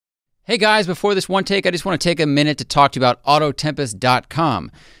Hey guys, before this one take, I just want to take a minute to talk to you about Autotempest.com.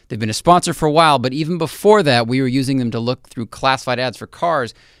 They've been a sponsor for a while, but even before that, we were using them to look through classified ads for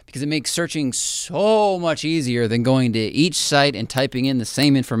cars because it makes searching so much easier than going to each site and typing in the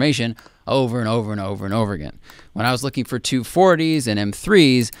same information over and over and over and over again. When I was looking for 240s and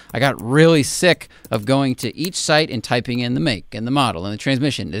M3s, I got really sick of going to each site and typing in the make and the model and the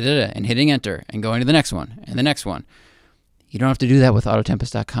transmission, and hitting enter and going to the next one and the next one. You don't have to do that with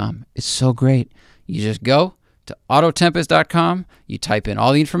Autotempest.com. It's so great. You just go to Autotempest.com, you type in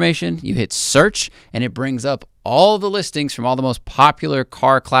all the information, you hit search, and it brings up all the listings from all the most popular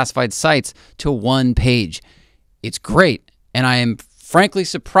car classified sites to one page. It's great, and I am frankly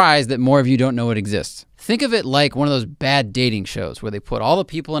surprised that more of you don't know it exists. Think of it like one of those bad dating shows where they put all the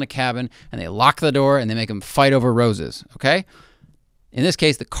people in a cabin and they lock the door and they make them fight over roses, okay? In this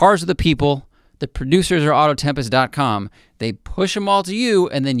case, the cars are the people. The producers are Autotempest.com. They push them all to you,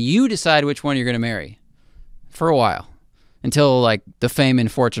 and then you decide which one you're going to marry for a while until like the fame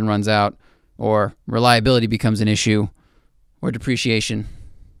and fortune runs out, or reliability becomes an issue, or depreciation.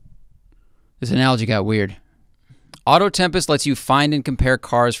 This analogy got weird. Autotempest lets you find and compare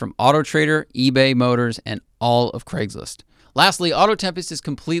cars from AutoTrader, eBay Motors, and all of Craigslist. Lastly, Autotempest is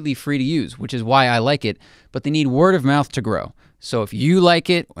completely free to use, which is why I like it, but they need word of mouth to grow. So if you like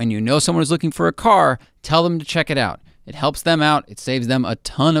it and you know someone who's looking for a car, tell them to check it out. It helps them out, it saves them a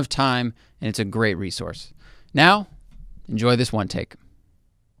ton of time, and it's a great resource. Now, enjoy this one take.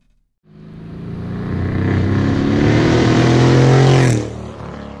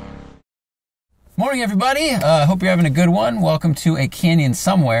 Morning, everybody. Hope you're having a good one. Welcome to a canyon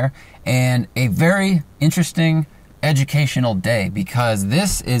somewhere, and a very interesting educational day, because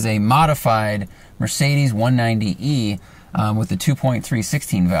this is a modified Mercedes 190E with the 2.3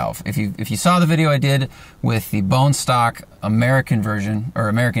 16 valve. If you saw the video I did with the bone stock American version, or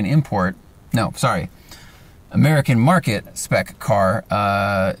American import, no, sorry, American market spec car,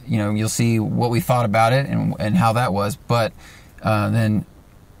 you know, you'll see what we thought about it and how that was. But then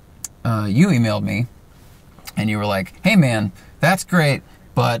you emailed me and you were like, hey man, that's great,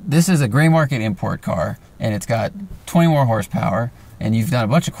 but this is a gray market import car and it's got 20 more horsepower and you've done a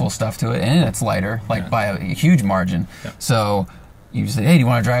bunch of cool stuff to it and it's lighter, like by a huge margin. Yeah. So you said, hey, do you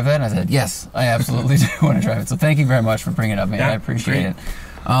want to drive that? And I said, yes, I absolutely do want to drive it. So thank you very much for bringing it up, man. Yeah, I appreciate it.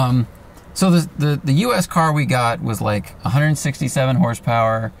 So the US car we got was like 167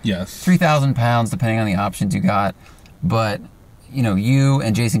 horsepower, yes, 3,000 pounds, depending on the options you got. But you know, you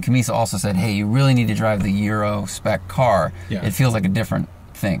and Jason Camisa also said, hey, you really need to drive the Euro spec car. Yeah. It feels like a different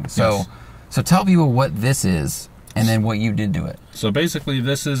thing. So, yes. So tell people what this is and then what you did to it. So basically,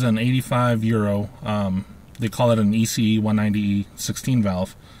 this is an 85 Euro. They call it an ECE 190E 16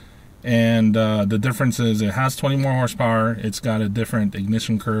 valve. And the difference is it has 20 more horsepower. It's got a different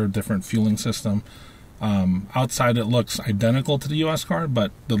ignition curve, different fueling system. Outside, it looks identical to the US car,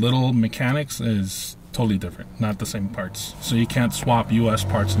 but the little mechanics is totally different, not the same parts. So you can't swap US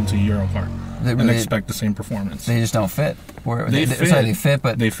parts into a Euro car and expect the same performance. They just don't fit. They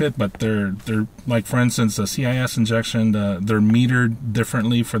fit, but they're like, for instance, the CIS injection, they're metered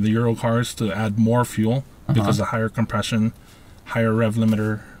differently for the Euro cars to add more fuel because of higher compression, higher rev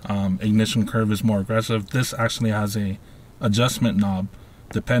limiter, ignition curve is more aggressive. This actually has a adjustment knob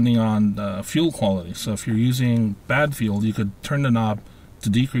depending on the fuel quality. So if you're using bad fuel, you could turn the knob to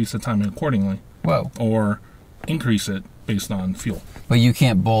decrease the timing accordingly. Whoa. Or increase it based on fuel. But you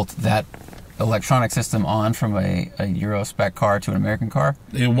can't bolt that electronic system on from a Euro spec car to an American car?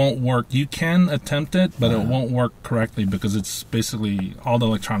 It won't work. You can attempt it, but it won't work correctly because it's basically all the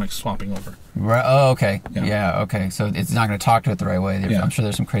electronics swapping over. Right. Oh, okay. Yeah, okay. So it's not going to talk to it the right way. I'm sure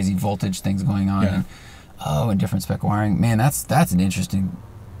there's some crazy voltage things going on. Yeah. And different spec wiring. Man, that's an interesting...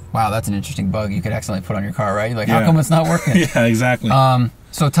 Wow, that's an interesting bug you could accidentally put on your car, right? You're like, how come it's not working? Yeah, exactly.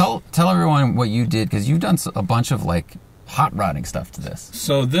 So tell everyone what you did, because you've done a bunch of like hot rodding stuff to this.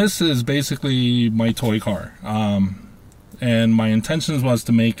 So this is basically my toy car, and my intentions was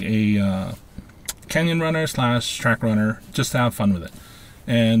to make a canyon runner / track runner, just to have fun with it.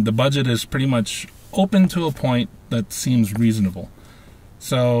 And the budget is pretty much open to a point that seems reasonable.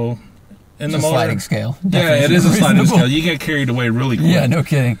 So it's a sliding scale. Yeah, it is a sliding scale. You get carried away really quick. Yeah, no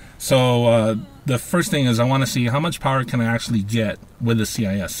kidding. So the first thing is I want to see how much power can I actually get with the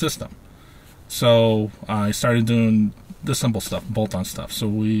CIS system. So I started doing the simple stuff, bolt-on stuff. So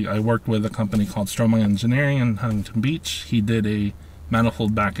I worked with a company called Stroming Engineering in Huntington Beach. He did a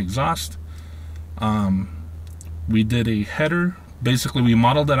manifold back exhaust. We did a header. Basically, we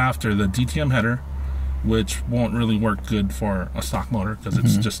modeled it after the DTM header, which won't really work good for a stock motor because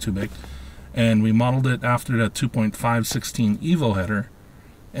it's just too big. And we modeled it after the 2.5 16 Evo header,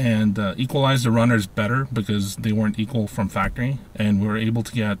 and equalized the runners better because they weren't equal from factory, and we were able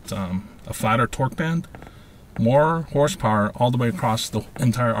to get a flatter torque band, more horsepower all the way across the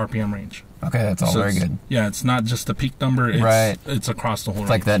entire RPM range. Okay, that's all very good. Yeah, it's not just the peak number, it's across the whole range.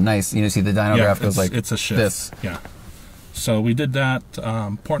 Like that nice, you know, see the dyno graph goes like it's a shift. This. Yeah. So we did that,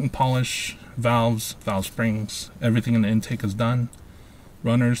 port and polish, valves, valve springs, everything in the intake is done.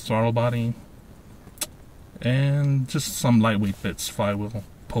 Runners, throttle body, and just some lightweight bits, flywheel,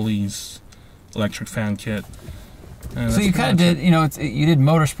 pulleys, electric fan kit. So you kind of did, you know, you did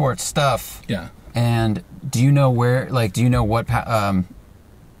motorsport stuff. Yeah. And do you know where, like, do you know what,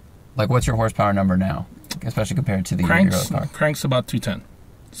 like, what's your horsepower number now, especially compared to the Euro car? Crank's about 210.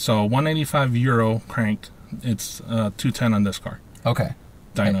 So 185 Euro crank, it's 210 on this car. Okay.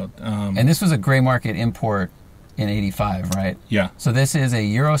 Dyno. And this was a gray market import in 85, right? Yeah. So this is a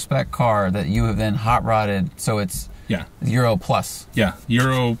Euro spec car that you have then hot rodded, so it's Euro plus. Yeah,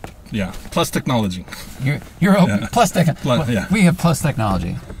 Euro, plus technology. Euro plus technology. Yeah. We have plus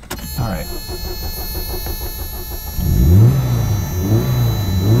technology. All right.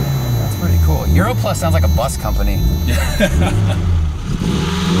 That's pretty cool. Euro plus sounds like a bus company.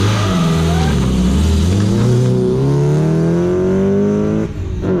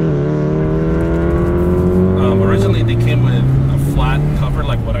 Originally they came with a flat cover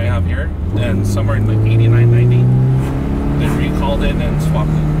like what I have here, and somewhere in like 89, 90 they recalled it and swapped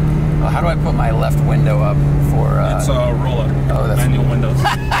it. Well, how do I put my left window up for it's a roll-up, manual windows.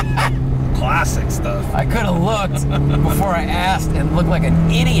 Classic stuff. I could have looked before I asked and looked like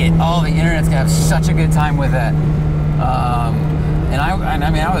an idiot. Oh, the internet's gonna have such a good time with that. And I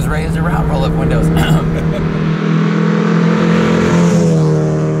mean, I was raised around roll-up windows.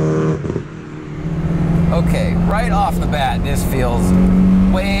 Okay, right off the bat, this feels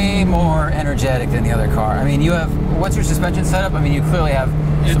way more energetic than the other car. I mean, you have, what's your suspension setup? I mean, you clearly have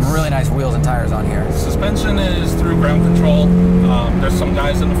some really nice wheels and tires on here. Suspension is through ground control. There's some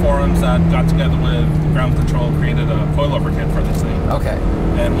guys in the forums that got together with ground control, created a coilover kit for this thing. Okay.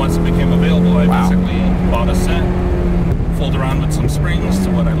 And once it became available, I basically bought a set, fooled around with some springs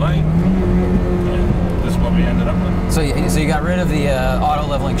to what I like, and this is what we ended up with. So you got rid of the auto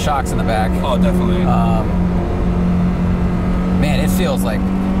leveling shocks in the back. Oh, definitely. Man, it feels like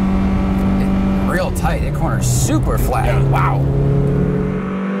real tight. That corner's super flat. Yeah. Wow.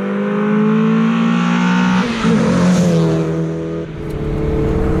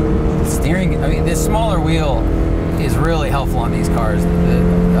 Steering, I mean, this smaller wheel is really helpful on these cars.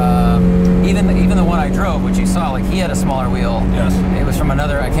 Even the one I drove, which you saw, like, he had a smaller wheel. Yes. It was from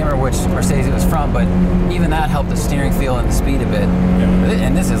another, I can't remember which Mercedes it was from, but even that helped the steering feel and the speed a bit. Yeah.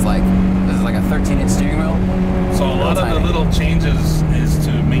 And this is like a 13-inch steering wheel. So a lot of the little changes is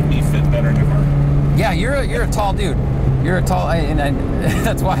to make me fit better in the car. Yeah, you're a tall dude. You're a tall,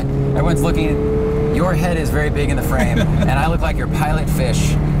 that's why everyone's looking. Your head is very big in the frame, and I look like your pilot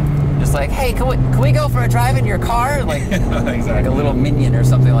fish. Just like, hey, can we go for a drive in your car? Like, exactly. Like a little minion or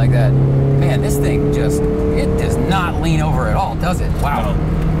something like that. Man, this thing it does not lean over at all, does it? Wow. No.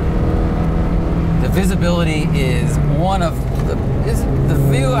 The visibility is one of the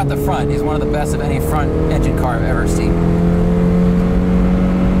view at the front is one of the best of any front engine car I've ever seen.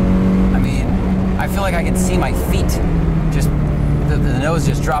 I mean, I feel like I can see my feet. Just the nose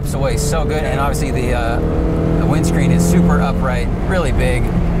just drops away so good, and obviously the windscreen is super upright, really big.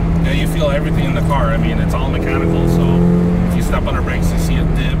 Yeah, you feel everything in the car. I mean, it's all mechanical, so if you step on the brakes, you see a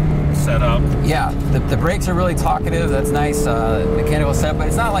dip set up. Yeah, the brakes are really talkative. That's nice, mechanical setup, but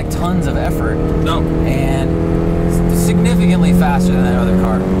it's not like tons of effort. No. And significantly faster than that other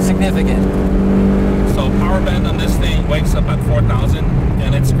car. Significant. So power band on this thing wakes up at 4,000,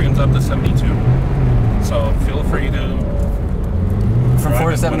 and it screams up to 72. So feel free to... From 4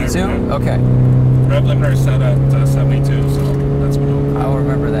 to 72? Okay. Rev limiter is set at 72, so that's what I'll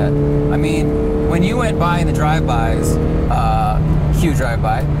remember that. I mean, when you went by in the drive-bys, Q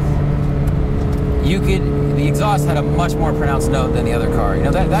drive-by, the exhaust had a much more pronounced note than the other car. You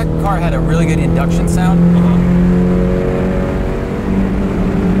know, that car had a really good induction sound.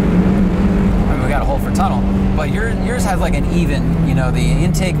 I mean, we got a hole for tunnel, but yours has like an even, you know, the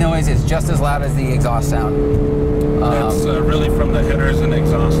intake noise is just as loud as the exhaust sound. It's really from the headers and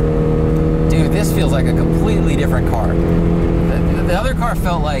exhaust. Dude, this feels like a completely different car. The other car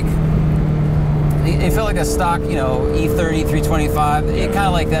felt like, it felt like a stock, you know, E30 325. It kind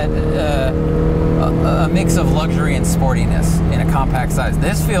of like that, a mix of luxury and sportiness in a compact size.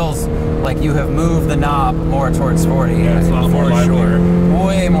 This feels like you have moved the knob more towards sporty. Yeah, it's a lot more lively. Sure.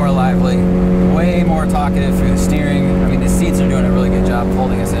 Way more lively, way more talkative through the steering. I mean, the seats are doing a really good job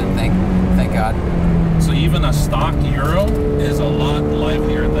holding us in. Thank God. So even a stock Euro is a lot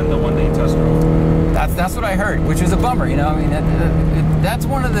livelier I heard, which was a bummer. You know, I mean, that's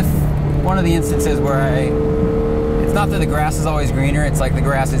one of the instances where it's not that the grass is always greener. It's like the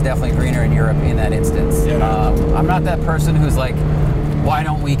grass is definitely greener in Europe in that instance. Yeah. I'm not that person who's like, why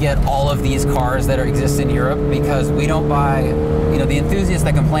don't we get all of these cars that exist in Europe? Because we don't buy, you know, the enthusiasts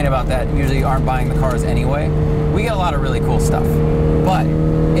that complain about that usually aren't buying the cars anyway. We get a lot of really cool stuff. But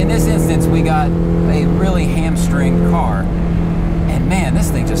in this instance, we got a really hamstring car. And man,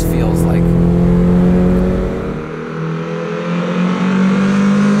 this thing just feels like...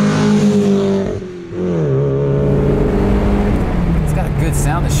 It's got a good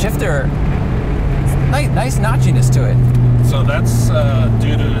sound. The shifter, nice notchiness to it. So that's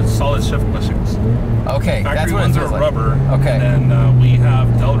due to solid shift bushings. Okay, Factory that's what ones it are feels like. rubber. Okay. And then we have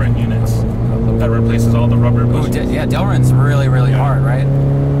Delrin units that replaces all the rubber Ooh, bushings. yeah, Delrin's really hard, right?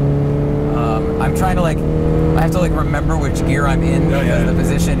 I'm trying to I have to remember which gear I'm in because the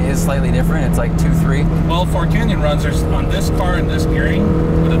position is slightly different. It's like 2-3. Well, for canyon runs, there's on this car and this gearing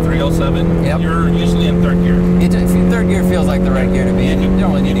with a 307, Yep. you're usually in third gear. Third gear feels like the right gear to be in. You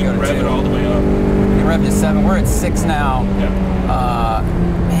don't really need to go to 2. Rev it all the way up. You rev to 7. We're at 6 now. Yeah.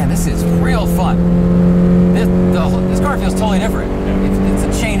 Man, this is real fun. This car feels totally different. It's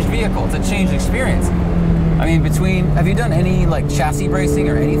a changed vehicle. It's a changed experience. I mean, have you done any chassis bracing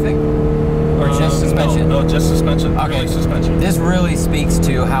or anything? Or just suspension? No, just suspension. Okay. Really suspension. This really speaks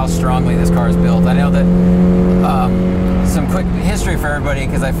to how strongly this car is built. I know that some quick history for everybody,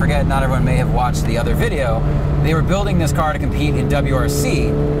 because I forget not everyone may have watched the other video. They were building this car to compete in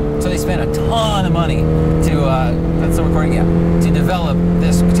WRC, so they spent a ton of money to that's the recording, yeah, to develop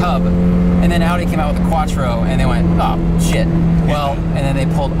this tub. And then Audi came out with the Quattro, and they went, oh shit. Well, and then they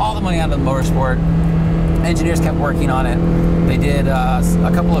pulled all the money out of the motorsport. Engineers kept working on it. They did a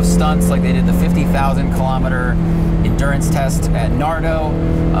couple of stunts, like they did the 50,000 kilometer endurance test at Nardo.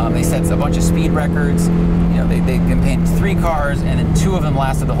 They set a bunch of speed records. You know, they campaigned 3 cars, and then 2 of them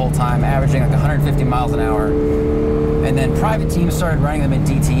lasted the whole time, averaging 150 miles an hour. And then private teams started running them in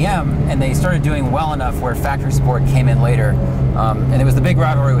DTM, and they started doing well enough where factory sport came in later. And it was the big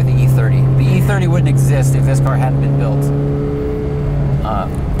rivalry with the E30. The E30 wouldn't exist if this car hadn't been built.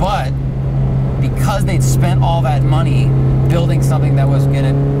 But because they'd spent all that money building something that was going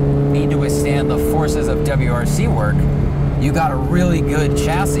to need to withstand the forces of WRC work, you got a really good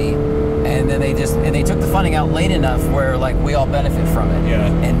chassis, and then they took the funding out late enough where we all benefit from it. Yeah.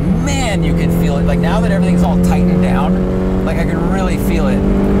 And man, you can feel it. Now that everything's all tightened down, I can really feel it.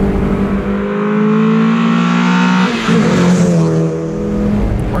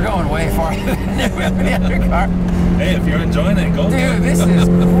 We're going way farther than the other car. Hey, if you're enjoying it, go for it. Dude, this is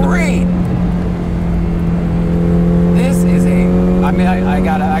great. I mean, I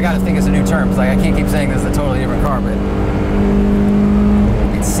gotta think it's a new term. I can't keep saying this is a totally different car, but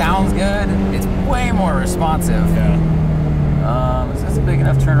it sounds good. It's way more responsive. Yeah. Is this a big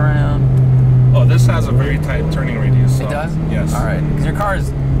enough turnaround? Oh, this has a very tight turning radius. So, it does? Yes. All right, because your car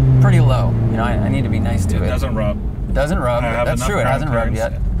is pretty low. You know, I need to be nice to it. It doesn't rub. It doesn't rub. That's true. It hasn't rubbed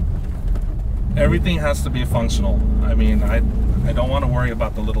yet. Everything has to be functional. I mean, I don't want to worry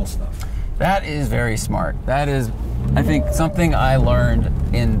about the little stuff. That is very smart. That is, I think, something I learned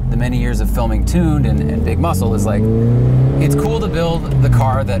in the many years of filming Tuned and Big Muscle is it's cool to build the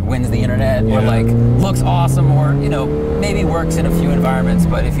car that wins the internet or looks awesome or, maybe works in a few environments.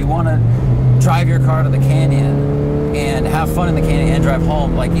 But if you want to drive your car to the canyon and have fun in the canyon and drive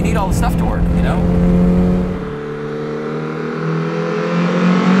home, you need all the stuff to work,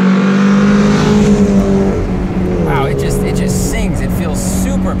 Wow, it just sings. It feels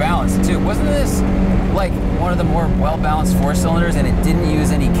super balanced too. Wasn't this one of the more well-balanced 4-cylinders and it didn't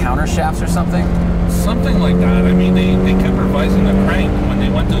use any counter shafts or something? Something like that. I mean, they kept revising the crank. When they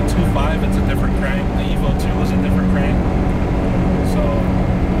went to 2.5, it's a different crank. The Evo 2 was a different crank. So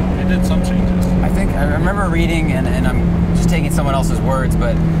they did some changes. I remember reading, and I'm just taking someone else's words,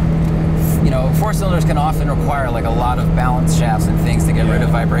 but 4-cylinders can often require a lot of balance shafts and things to get rid of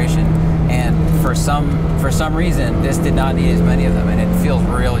vibration. And for some reason, this did not need as many of them, and it feels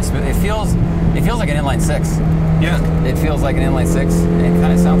really smooth. It feels like an inline 6. Yeah. It feels like an inline 6, and it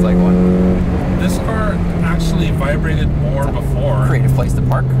kind of sounds like one. This car actually vibrated more before. Creative place to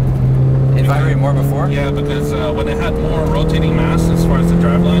park. It vibrated more before? Yeah, because when it had more rotating mass as far as the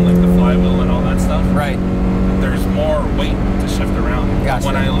driveline, like the flywheel and all that stuff. Right. There's more weight to shift around. Gotcha.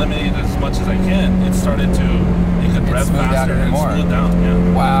 When I eliminated as much as I can, it started to, it could rev faster and smooth down.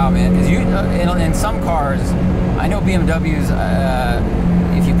 Yeah. Wow, man. Because in some cars, I know BMWs,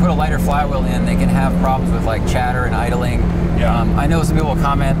 if you put a lighter flywheel in, they can have problems with chatter and idling. Yeah. I know some people will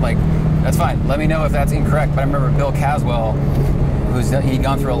comment that's fine. Let me know if that's incorrect. But I remember Bill Caswell he'd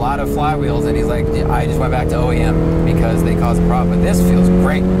gone through a lot of flywheels, and he's like, I just went back to OEM because they cause a problem. But this feels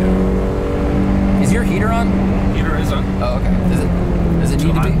great. Is your heater on? Heater is on. Oh, okay. Does it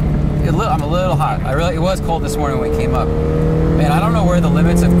need to be? I'm a little hot. It was cold this morning when we came up. Man, I don't know where the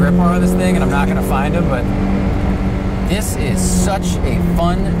limits of grip are on this thing, and I'm not going to find them, but this is such a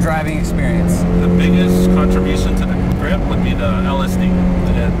fun driving experience. The biggest contribution to the grip would be the LSD.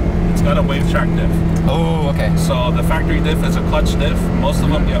 It's got a wave track diff. Oh, okay. So the factory diff is a clutch diff. Most of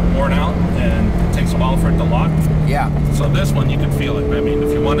them get worn out, and it takes a while for it to lock. Yeah. So this one, you can feel it. I mean,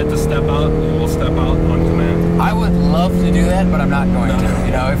 if you wanted to step out, it will step out on command. I would love to do that, but I'm not going to.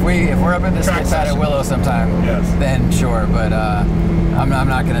 You know, if we're up at the skid pad at Willow sometime, then sure. But I'm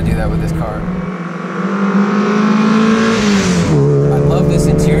not going to do that with this car. I love this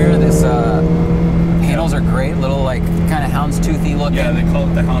interior. This panels are great. Little like kind of houndstoothy looking. Yeah, they call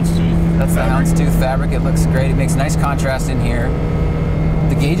it the houndstooth. That's fabric. The houndstooth fabric. It looks great. It makes nice contrast in here.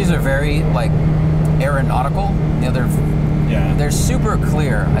 The gauges are very like aeronautical. You know, they're super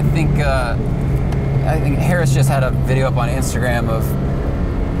clear. I think Harris just had a video up on Instagram of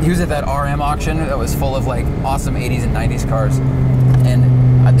he was at that RM auction that was full of like awesome 80s and 90s cars, and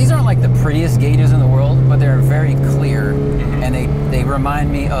these aren't like the prettiest gauges in the world, but they're very clear, and they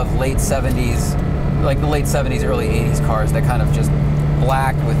remind me of late 70s, like the late 70s, early 80s cars that kind of just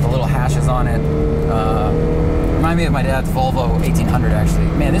black with the little hashes on it. Remind me of my dad's Volvo 1800 actually.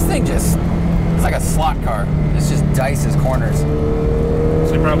 Man, this thing just, it's like a slot car. This just dices corners.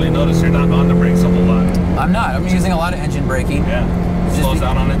 So you probably notice you're not on the brakes a whole lot. I'm not. I'm using a lot of engine braking. Yeah, it slows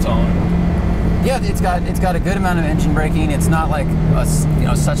down on its own. Yeah, it's got a good amount of engine braking. It's not like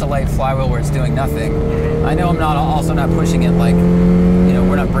such a light flywheel where it's doing nothing. I know I'm also not pushing it like, you know,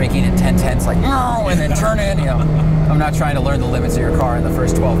 we're not braking at 10 tenths like and then turn in. You know, I'm not trying to learn the limits of your car in the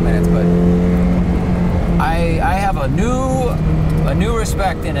first 12 minutes, but I have a new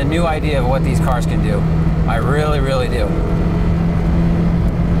respect and a new idea of what these cars can do. I really, really do.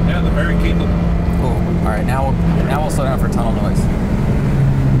 Yeah, they're very capable. Ooh, all right, now we'll slow down for tunnel noise.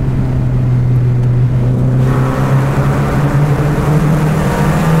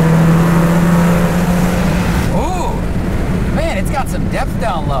 Ooh, man, it's got some depth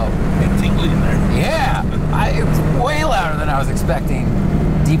down low. It's tingly in there. Yeah, it was way louder than I was expecting.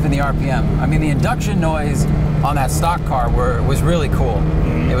 Deep in the RPM. I mean, the induction noise on that stock car was really cool.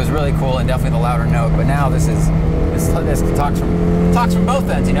 It was really cool and definitely the louder note. But now this talks from both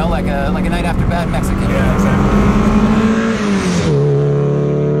ends. You know, like a night after bad Mexican. Yeah, exactly.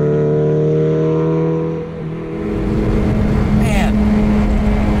 Man.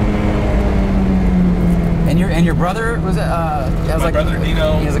 And your brother was My brother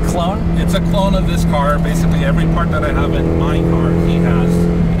Nino. He has a clone. It's a clone of this car. Basically, every part that I have in my car, he has,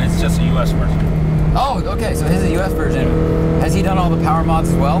 and it's just a US version. Oh, okay. So his is a US version. Has he done all the power mods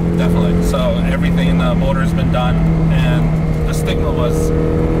as well? Definitely. So everything in the motor has been done, and the stigma was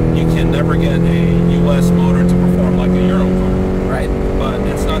you can never get a US motor to perform like a Euro car. Right. But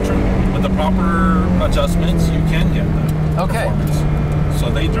it's not true. With the proper adjustments, you can get that performance. So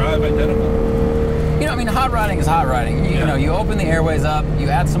they drive identical. You know, I mean, hot rodding is hot rodding. You know, you open the airways up, you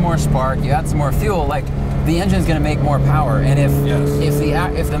add some more spark, you add some more fuel, like the engine's going to make more power. And if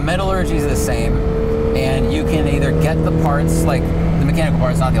the metallurgy is the same, and you can either get the parts, like the mechanical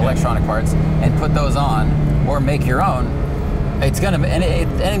parts, not the electronic parts, and put those on, or make your own, it's going to,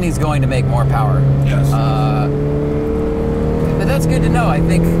 anything's going to make more power. Yes. But that's good to know. I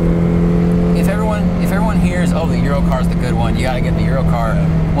think if everyone hears, oh, the Euro car's the good one, you got to get the Euro car.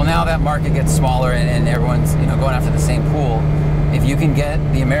 Well, now that market gets smaller, and everyone's going after the same pool. If you can get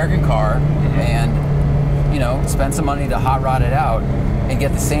the American car and spend some money to hot rod it out and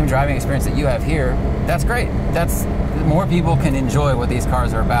get the same driving experience that you have here, that's great. That's more people can enjoy what these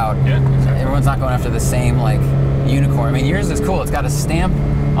cars are about. Yeah, exactly. Everyone's not going after the same like unicorn. I mean, yours is cool. It's got a stamp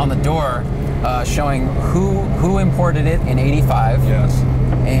on the door showing who imported it in '85. Yes.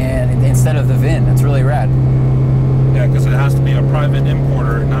 And instead of the VIN, that's really rad. Yeah, because it has to be a private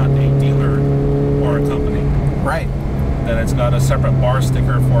importer, not a dealer or a company. Right. Then it's got a separate bar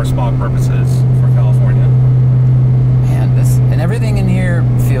sticker for spot purposes for California. Man, and everything in here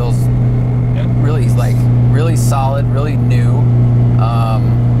feels really solid, really new.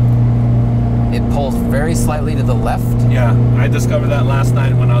 It pulls very slightly to the left. Yeah, I discovered that last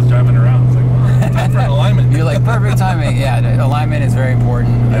night when I was driving around. I was like, wow, time for an alignment. You're like, perfect timing. Yeah, alignment is very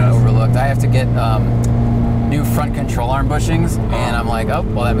important and overlooked. I have to get new front control arm bushings, and I'm like, oh,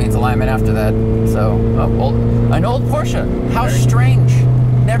 well, that means alignment after that. So, an old Porsche. How strange.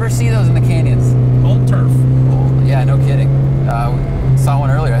 Never see those in the canyons. Old turf. Yeah, no kidding. We saw one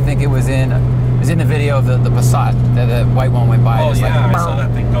earlier. I think it was in was in the video of the Passat. The white one went by. Oh, yeah, like, I saw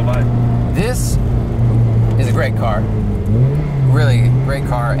that thing go by. This is a great car. Really great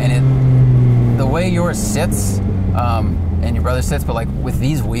car. And the way yours sits, and your brother sits, but like with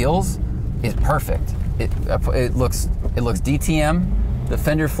these wheels, is perfect. It looks DTM. The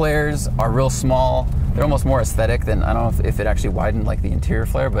fender flares are real small. They're almost more aesthetic than, I don't know if it actually widened like the interior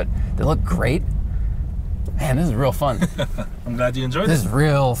flare, but they look great. Man, this is real fun. I'm glad you enjoyed it. This is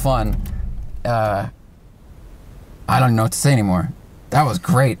real fun. I don't know what to say anymore. That was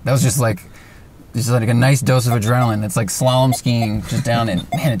great. That was just like a nice dose of adrenaline. It's like slalom skiing just down in.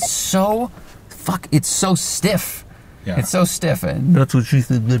 Man, it's so stiff. Yeah. It's so stiff. And that's what she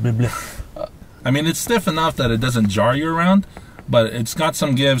said. Blah, blah, blah. I mean, it's stiff enough that it doesn't jar you around, but it's got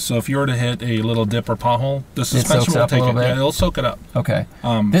some give. So if you were to hit a little dip or pothole, the suspension will take it. Yeah, it'll soak it up. Okay.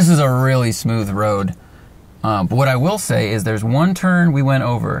 This is a really smooth road. But what I will say is there's one turn we went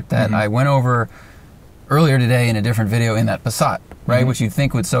over that I went over earlier today in a different video in that Passat, right? Which you'd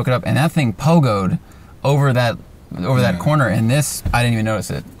think would soak it up, and that thing pogoed over that corner, and this I didn't even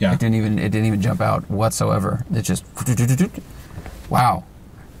notice it. Yeah. It didn't even jump out whatsoever. It just wow,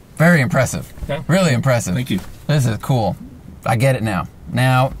 very impressive. Yeah. Really impressive. Thank you. This is cool. I get it now.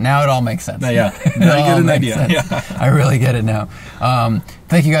 Now it all makes sense. Yeah, now you get an idea. Yeah. I really get it now.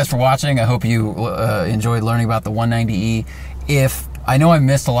 Thank you guys for watching. I hope you enjoyed learning about the 190E. I know I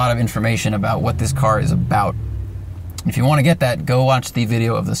missed a lot of information about what this car is about. If you want to get that, go watch the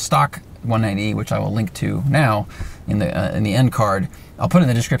video of the stock 190E, which I will link to now in the end card. I'll put it in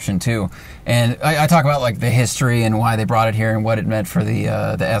the description too. And I talk about like the history and why they brought it here and what it meant for the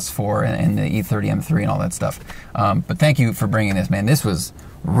S4 and the E30 M3 and all that stuff. But thank you for bringing this, man. This was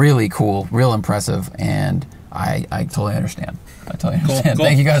really cool, real impressive, and I totally understand. I totally understand. Cool.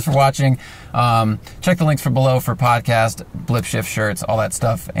 Thank you guys for watching. Check the links below for podcast, blip shift shirts, all that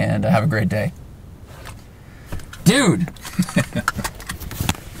stuff, and have a great day. Dude!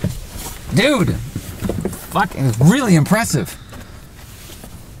 Dude! Fuck, it was really impressive.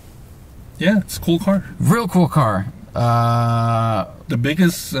 Yeah, it's a cool car. Real cool car. The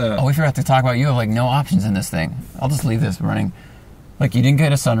biggest... oh, we forgot to talk about you have like no options in this thing. I'll just leave this running. Like, you didn't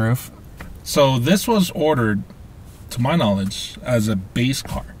get a sunroof. So this was ordered, to my knowledge, as a base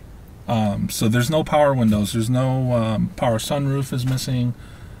car. So there's no power windows. There's no power sunroof is missing.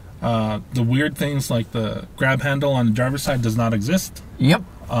 The weird things like the grab handle on the driver's side does not exist. Yep.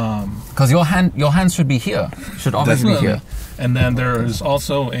 Because your hands should be here. Should always be here. And then there is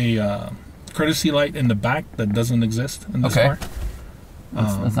also a courtesy light in the back that doesn't exist in this car.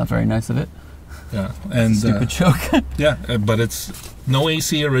 That's not very nice of it. Yeah, and stupid joke. Yeah, but it's no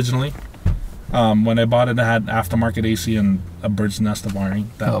AC originally. When I bought it, I had aftermarket AC and a bird's nest of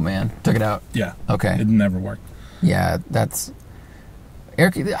wiring. Oh man, took it out. Yeah. Okay. It never worked. Yeah, that's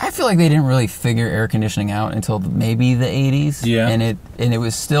air. I feel like they didn't really figure air conditioning out until maybe the 80s. Yeah. And it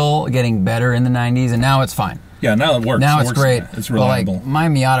was still getting better in the 90s, and now it's fine. Yeah, now it works. Now it it's works. great. It's reliable. But like my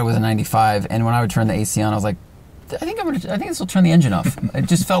Miata was a 95, and when I would turn the AC on, I was like, I think this will turn the engine off. It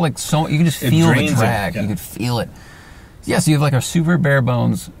just felt like you could just feel the drag. You could feel it. Yeah, so you have like a super bare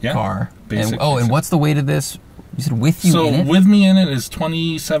bones car. Basic. And what's the weight of this? You said with you in it? So with me in it is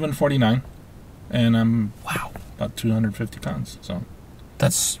 2749, and I'm about 250 pounds. So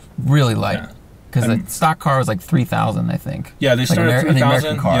that's really light. Yeah. Because the stock car was like 3,000, I think. Yeah, they start at 3,000.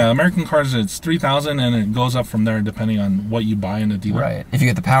 American Yeah, American cars it's 3,000, and it goes up from there depending on what you buy in the dealer. Right. If you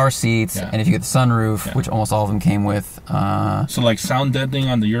get the power seats, and if you get the sunroof, which almost all of them came with. So like sound deadening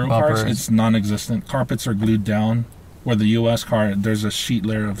on the Euro cars, it's non-existent. Carpets are glued down. Where the US car, there's a sheet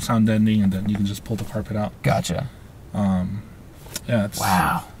layer of sound deadening, and then you can just pull the carpet out. Gotcha. Yeah.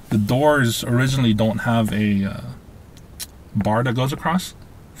 Wow. The doors originally don't have a bar that goes across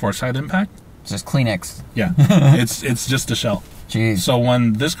for side impact. It's just Kleenex. Yeah, it's just a shell. Jeez. So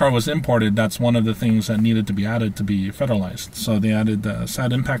when this car was imported, that's one of the things that needed to be added to be federalized. So they added the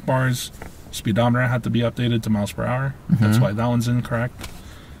side impact bars, speedometer had to be updated to miles per hour. That's why that one's incorrect.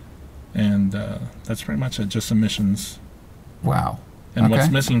 And that's pretty much it, just emissions. Wow. And what's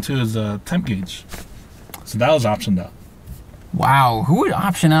missing too is the temp gauge. So that was optioned out. Wow, who would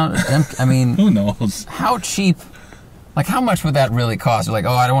option out a temp? I mean, who knows? How cheap? Like, how much would that really cost? You're like,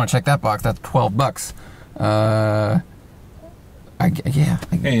 oh, I don't want to check that box. That's $12.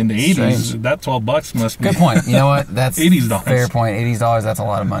 Hey, in the 80s, that $12 must be... Good point. You know what? That's $80. Fair point. $80, that's a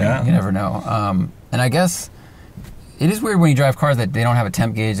lot of money. Yeah. You never know. And I guess it is weird when you drive cars that they don't have a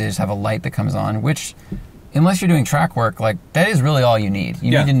temp gauge. They just have a light that comes on, which, unless you're doing track work, like, that is really all you need.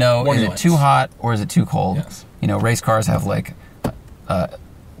 You need to know, is it too hot or is it too cold? Yes. You know, race cars have, like,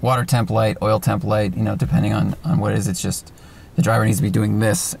 water temp light, oil temp light, you know, depending on what it is. It's just, the driver needs to be doing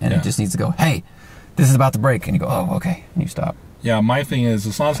this, and it just needs to go, hey, this is about to break, and you go, oh, okay, and you stop. Yeah, my thing is,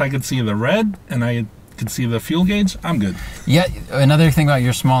 as long as I can see the red and I can see the fuel gauge, I'm good. Yeah, another thing about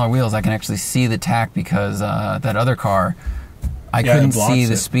your smaller wheels, I can actually see the tack because that other car, I couldn't see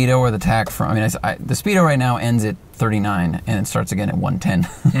the speedo or the tack from. I mean, the speedo right now ends at 39 and it starts again at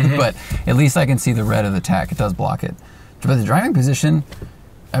 110. But at least I can see the red of the tack. It does block it. But the driving position,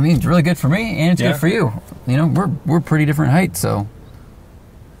 I mean, it's really good for me and it's good for you. You know, we're pretty different heights, so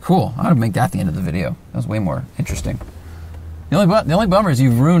cool. I ought to make that the end of the video. That was way more interesting. The only bummer is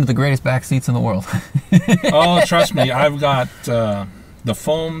you've ruined the greatest back seats in the world. Oh, trust me, I've got the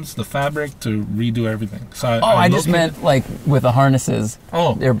foams, the fabric to redo everything. So I just meant like with the harnesses.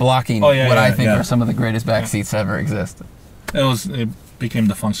 Oh, they're blocking what I think are some of the greatest back seats to ever exist. It became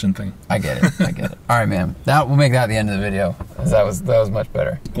the function thing. I get it. All right, man. We'll make that the end of the video. That was much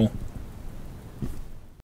better. Cool.